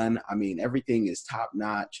 beautifully done. I mean, everything is top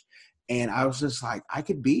notch. And I was just like, I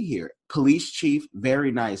could be here. Police chief,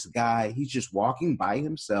 very nice guy. He's just walking by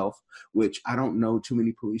himself, which I don't know too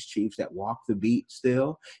many police chiefs that walk the beat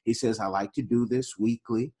still. He says, I like to do this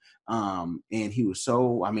weekly. And he was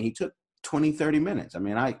he took 20, 30 minutes. I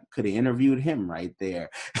mean, I could have interviewed him right there.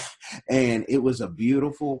 And it was a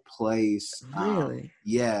beautiful place. Really?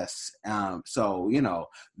 Yes. So,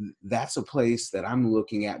 that's a place that I'm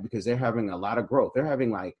looking at because they're having a lot of growth. They're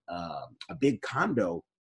having like a big condo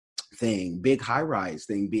thing, big high-rise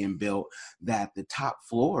thing being built that the top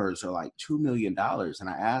floors are like $2 million. And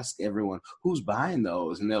I asked everyone, who's buying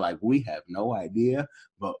those? And they're like, we have no idea,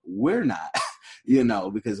 but we're not,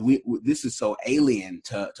 because this is so alien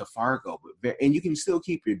to Fargo. And you can still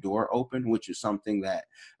keep your door open, which is something that,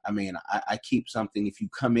 I keep something. If you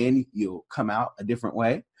come in, you'll come out a different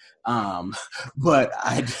way. But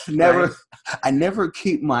I never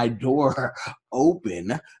keep my door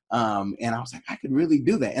open. And I was like, I could really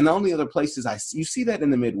do that. And the only other places you see that in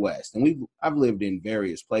the Midwest, and I've lived in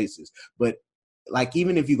various places, but like,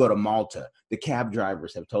 even if you go to Malta, the cab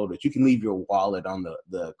drivers have told us you can leave your wallet on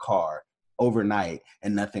the car overnight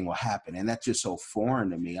and nothing will happen. And that's just so foreign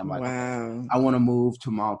to me. I'm like, wow. I want to move to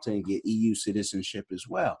Malta and get EU citizenship as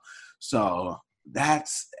well. So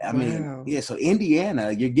that's, so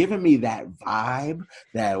Indiana, you're giving me that vibe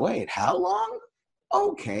that, wait, how long?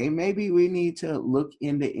 Okay, maybe we need to look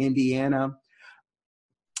into Indiana,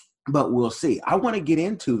 but we'll see. I want to get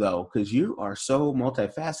into, though, because you are so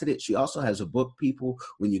multifaceted. She also has a book, people.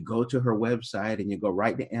 When you go to her website and you go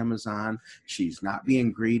right to Amazon, she's not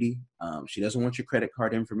being greedy. She doesn't want your credit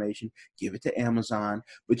card information. Give it to Amazon.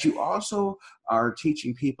 But you also are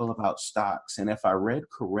teaching people about stocks. And if I read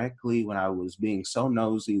correctly, when I was being so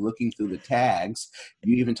nosy looking through the tags,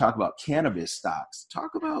 you even talk about cannabis stocks.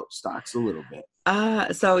 Talk about stocks a little bit.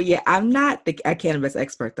 I'm not a cannabis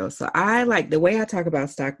expert though. So I like the way I talk about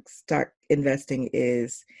stock investing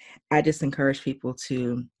is I just encourage people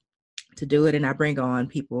to do it. And I bring on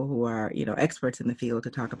people who are, experts in the field to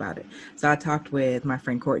talk about it. So I talked with my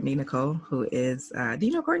friend Courtney Nicole, who is, do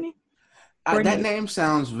you know Courtney? That name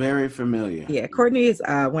sounds very familiar. Yeah, Courtney is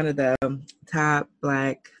one of the top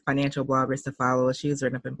Black financial bloggers to follow. She was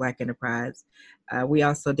written up in Black Enterprise. We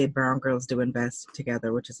also did Brown Girls Do Invest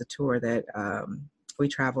together, which is a tour that we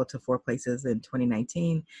traveled to 4 places in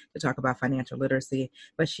 2019 to talk about financial literacy.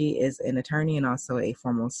 But she is an attorney and also a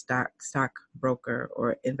formal stock broker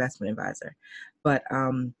or investment advisor. But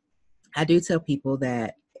I do tell people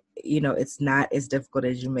that, it's not as difficult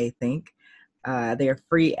as you may think. They're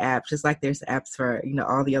free apps, just like there's apps for,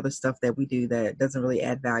 all the other stuff that we do that doesn't really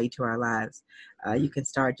add value to our lives. You can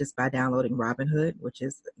start just by downloading Robinhood, which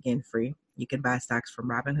is, again, free. You can buy stocks from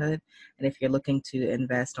Robinhood. And if you're looking to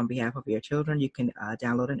invest on behalf of your children, you can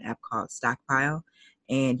download an app called Stockpile.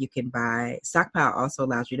 And you can buy, Stockpile also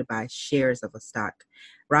allows you to buy shares of a stock.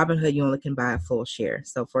 Robinhood, you only can buy a full share.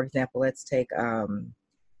 So, for example, let's take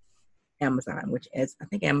Amazon, which is, I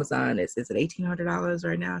think Amazon is it $1,800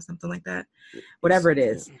 right now, something like that? Whatever it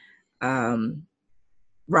is.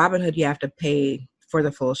 Robinhood, you have to pay for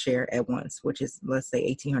the full share at once, which is, let's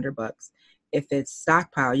say, $1,800. if it's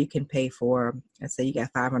stockpile, you can pay for, let's say you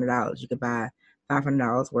got $500, you could buy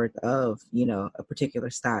 $500 worth of, a particular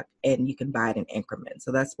stock, and you can buy it in increments.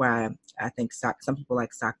 So that's why I think some people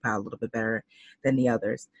like stockpile a little bit better than the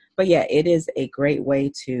others. But yeah, it is a great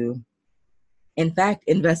way to, in fact,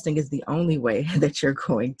 investing is the only way that you're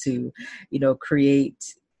going to,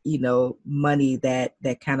 create, money that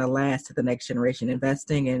kind of lasts to the next generation.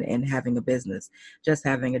 Investing and having a business, just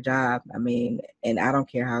having a job. I mean, and I don't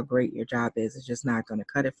care how great your job is, it's just not going to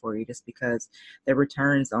cut it for you, just because the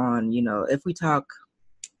returns on, if we talk,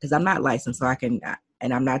 because I'm not licensed, so I can,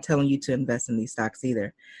 and I'm not telling you to invest in these stocks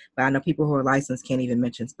either, but I know people who are licensed can't even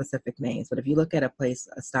mention specific names. But if you look at a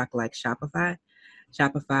stock like Shopify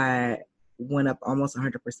went up almost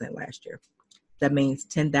 100% last year. That means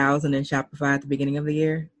 10,000 in Shopify at the beginning of the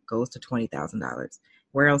year goes to $20,000.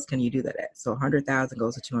 Where else can you do that at? So 100,000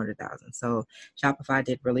 goes to 200,000. So Shopify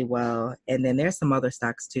did really well. And then there's some other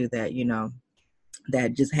stocks too that,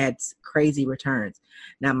 that just had crazy returns.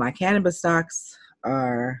 Now my cannabis stocks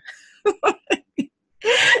are,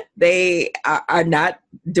 they are not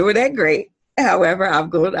doing that great. However,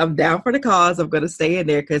 I'm down for the cause. I'm going to stay in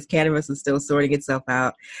there because cannabis is still sorting itself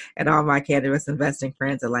out. And all my cannabis investing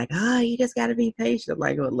friends are like, oh, you just got to be patient. I'm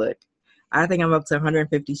like, well, look, I think I'm up to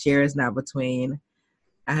 150 shares now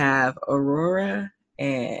I have Aurora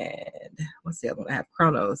and what's the other one? I have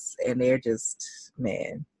Kronos, and they're just,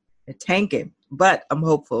 man, they're tanking. But I'm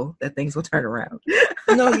hopeful that things will turn around.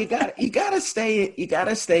 No, you gotta stay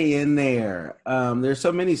in there. There's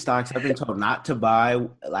so many stocks I've been told not to buy,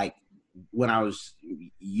 like when I was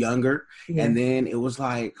younger. Yeah. And then it was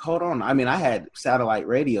like, hold on. I mean, I had satellite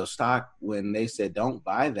radio stock when they said don't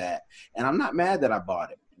buy that. And I'm not mad that I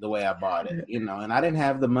bought it the way I bought it, and I didn't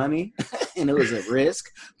have the money and it was at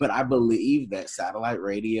risk, but I believe that satellite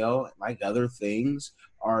radio, like other things,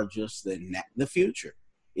 are just the future,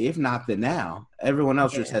 if not the now. Everyone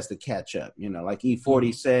else just has to catch up, like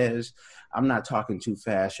E40 says, I'm not talking too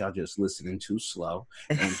fast, y'all just listening too slow,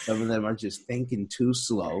 and some of them are just thinking too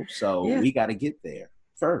slow, so we got to get there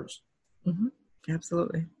first. Mm-hmm.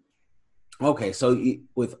 Absolutely. Okay, so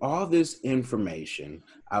with all this information,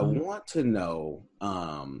 I want to know,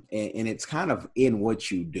 and it's kind of in what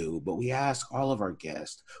you do, but we ask all of our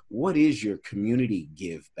guests, what is your community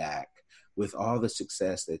give back with all the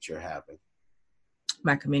success that you're having?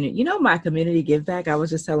 My community, my community give back, I was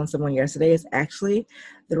just telling someone yesterday, is actually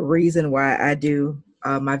the reason why I do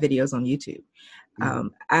my videos on YouTube. Mm-hmm.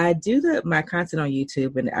 I do my content on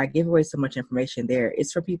YouTube, and I give away so much information there.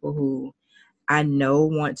 It's for people who I know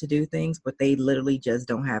want to do things, but they literally just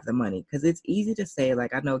don't have the money. Because it's easy to say,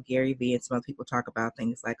 like, I know Gary Vee and some other people talk about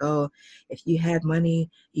things like, oh, if you had money,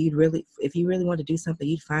 if you really want to do something,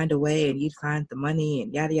 you'd find a way and you'd find the money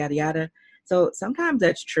and yada, yada, yada. So sometimes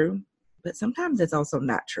that's true, but sometimes it's also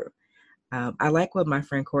not true. I like what my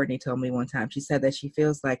friend Courtney told me one time. She said that she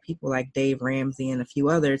feels like people like Dave Ramsey and a few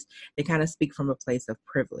others, they kind of speak from a place of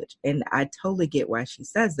privilege. And I totally get why she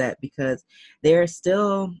says that, because they're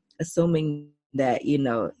still assuming that,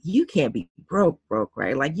 you can't be broke,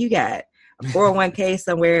 right? Like you got a 401k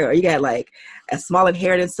somewhere, or you got like a small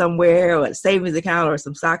inheritance somewhere, or a savings account, or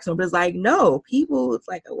some stocks. But it's like, no, it's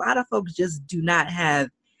like a lot of folks just do not have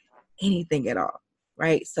anything at all.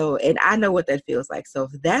 Right. So, and I know what that feels like. So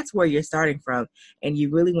if that's where you're starting from and you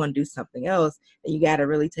really want to do something else, then you got to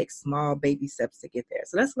really take small baby steps to get there.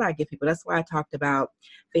 So that's what I give people. That's why I talked about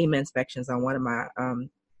FEMA inspections on one of my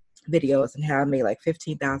videos, and how I made like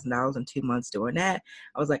 $15,000 in 2 months doing that.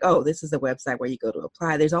 I was like, oh, this is a website where you go to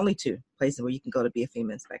apply. There's only 2 places where you can go to be a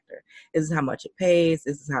FEMA inspector. This is how much it pays.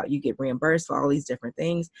 This is how you get reimbursed for all these different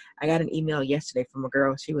things. I got an email yesterday from a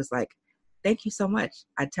girl. She was like, thank you so much.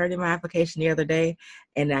 I turned in my application the other day,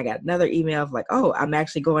 and I got another email of like, oh, I'm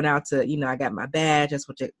actually going out to, I got my badge. That's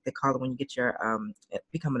what they call it when you get your,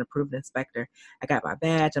 become an approved inspector. I got my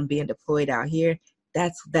badge. I'm being deployed out here.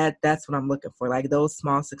 That's what I'm looking for, like those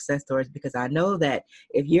small success stories, because I know that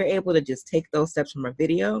if you're able to just take those steps from a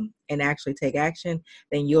video and actually take action,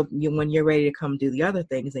 then you when you're ready to come do the other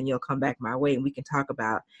things, then you'll come back my way, and we can talk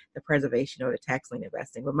about the preservation or the tax lien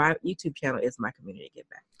investing. But my YouTube channel is my community give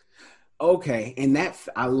back. Okay, and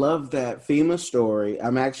I love that FEMA story.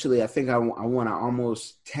 I think I want to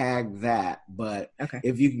almost tag that, but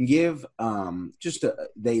if you can give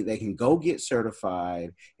they can go get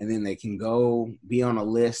certified, and then they can go be on a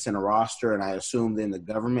list and a roster, and I assume then the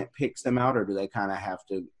government picks them out, or do they kind of have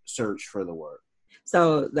to search for the work?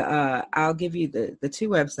 So I'll give you the 2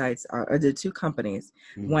 websites or the 2 companies.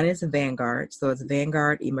 Mm-hmm. One is Vanguard, so it's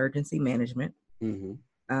Vanguard Emergency Management. Mm-hmm.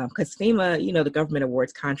 Because FEMA, the government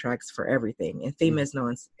awards contracts for everything, and FEMA is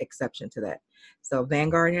no exception to that. So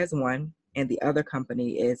Vanguard has one, and the other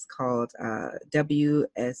company is called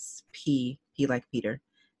WSP, P like Peter,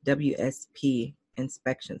 WSP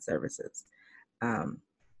Inspection Services.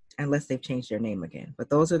 Unless they've changed their name again. But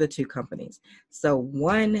those are the two companies. So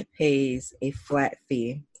one pays a flat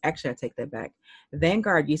fee. Actually, I take that back.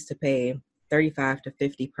 Vanguard used to pay $35 to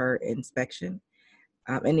 $50 per inspection.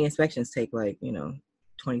 And the inspections take 20,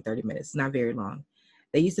 30 minutes. It's not very long.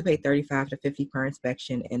 They used to pay $35 to $50 per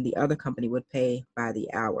inspection, and the other company would pay by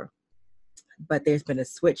the hour. But there's been a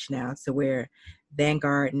switch now to where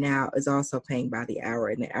Vanguard now is also paying by the hour.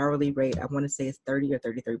 And the hourly rate, I want to say, is $30 or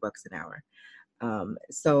 $33 an hour.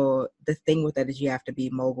 So the thing with that is you have to be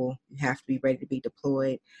mobile. You have to be ready to be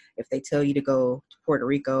deployed. If they tell you to go to Puerto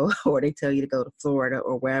Rico or they tell you to go to Florida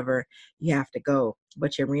or wherever, you have to go.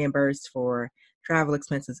 But you're reimbursed for travel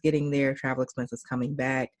expenses getting there, travel expenses coming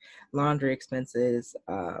back, laundry expenses.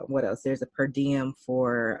 What else? There's a per diem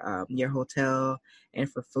for your hotel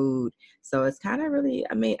and for food. So it's kind of really,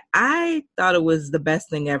 I thought it was the best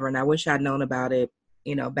thing ever. And I wish I'd known about it,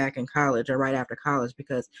 back in college or right after college,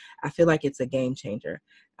 because I feel like it's a game changer.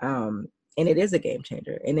 And it is a game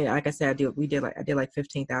changer. And then, like I said, I did like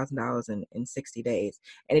 $15,000 in 60 days.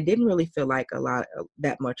 And it didn't really feel like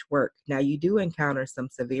that much work. Now you do encounter some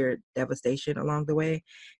severe devastation along the way,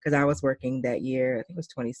 because I was working that year, I think it was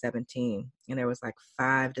 2017, and there was like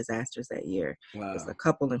 5 disasters that year. Wow. There was a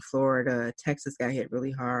couple in Florida, Texas got hit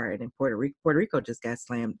really hard, and Puerto Rico just got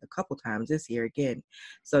slammed a couple times this year again.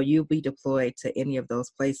 So you'll be deployed to any of those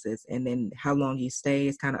places, and then how long you stay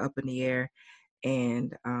is kind of up in the air.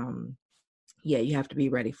 And yeah, you have to be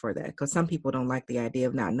ready for that, because some people don't like the idea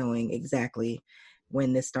of not knowing exactly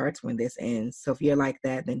when this starts, when this ends. So if you're like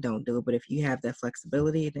that, then don't do it. But if you have that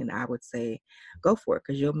flexibility, then I would say go for it,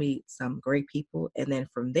 because you'll meet some great people. And then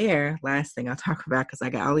from there, last thing I'll talk about, because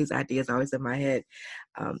I got all these ideas always in my head.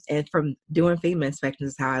 And from doing FEMA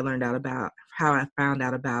inspections is how I found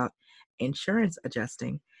out about insurance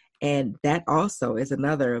adjusting. And that also is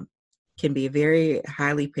can be a very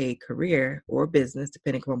highly paid career or business,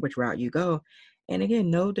 depending on which route you go. And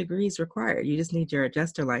again, no degrees required. You just need your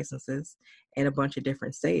adjuster licenses in a bunch of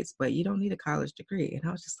different states, but you don't need a college degree. And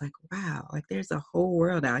I was just like, wow, like there's a whole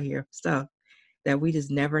world out here of stuff that we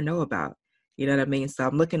just never know about. You know what I mean? So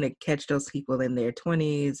I'm looking to catch those people in their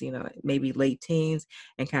 20s, maybe late teens,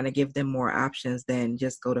 and kind of give them more options than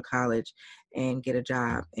just go to college and get a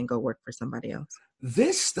job and go work for somebody else.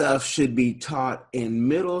 This stuff should be taught in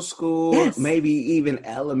middle school, yes, maybe even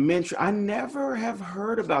elementary. I never have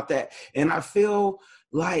heard about that. And I feel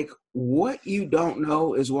like what you don't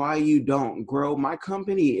know is why you don't grow. My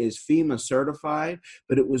company is FEMA certified,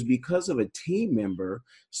 but it was because of a team member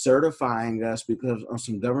certifying us because of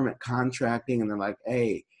some government contracting. And they're like,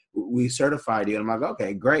 hey, we certified you. And I'm like,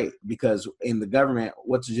 okay, great. Because in the government,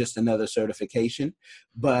 what's just another certification?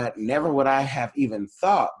 But never would I have even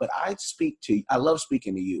thought, but I love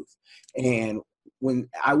speaking to youth. And when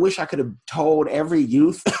I wish I could have told every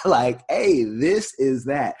youth like, hey, this is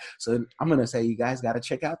that. So I'm going to say, you guys got to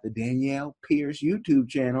check out the Danielle Pierce YouTube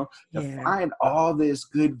channel to find all this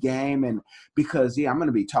good game. And because, I'm going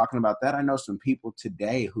to be talking about that. I know some people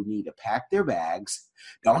today who need to pack their bags,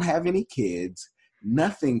 don't have any kids,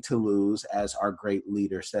 nothing to lose, as our great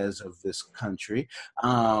leader says of this country,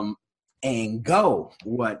 and go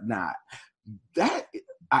whatnot.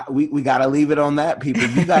 We got to leave it on that, people.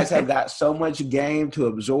 You guys have got so much game to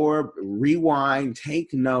absorb, rewind,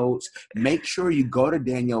 take notes. Make sure you go to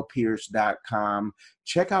DaniellePierce.com,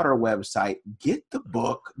 check out our website, get the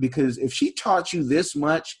book, because if she taught you this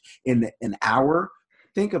much in an hour,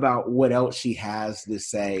 think about what else she has to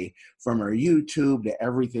say, from her YouTube to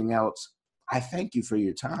everything else. I thank you for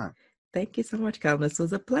your time. Thank you so much, Calvin. This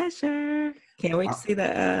was a pleasure. Can't wait to see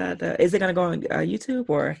is it going to go on YouTube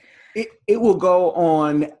or? It will go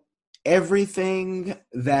on everything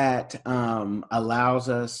that allows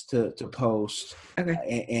us to post.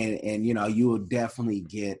 Okay. And you will definitely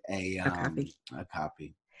get a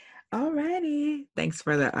copy. All righty. Thanks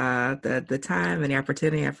for the time and the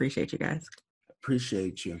opportunity. I appreciate you guys.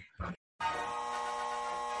 Appreciate you.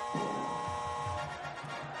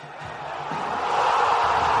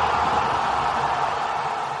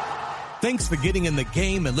 Thanks for getting in the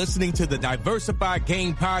game and listening to the Diversified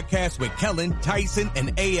Game Podcast with Kellen, Tyson,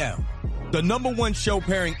 and AL. The #1 show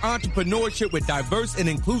pairing entrepreneurship with diverse and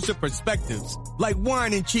inclusive perspectives like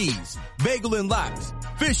wine and cheese, bagel and lox,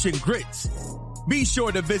 fish and grits. Be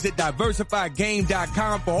sure to visit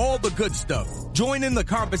diversifiedgame.com for all the good stuff. Join in the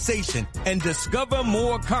conversation and discover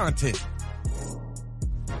more content.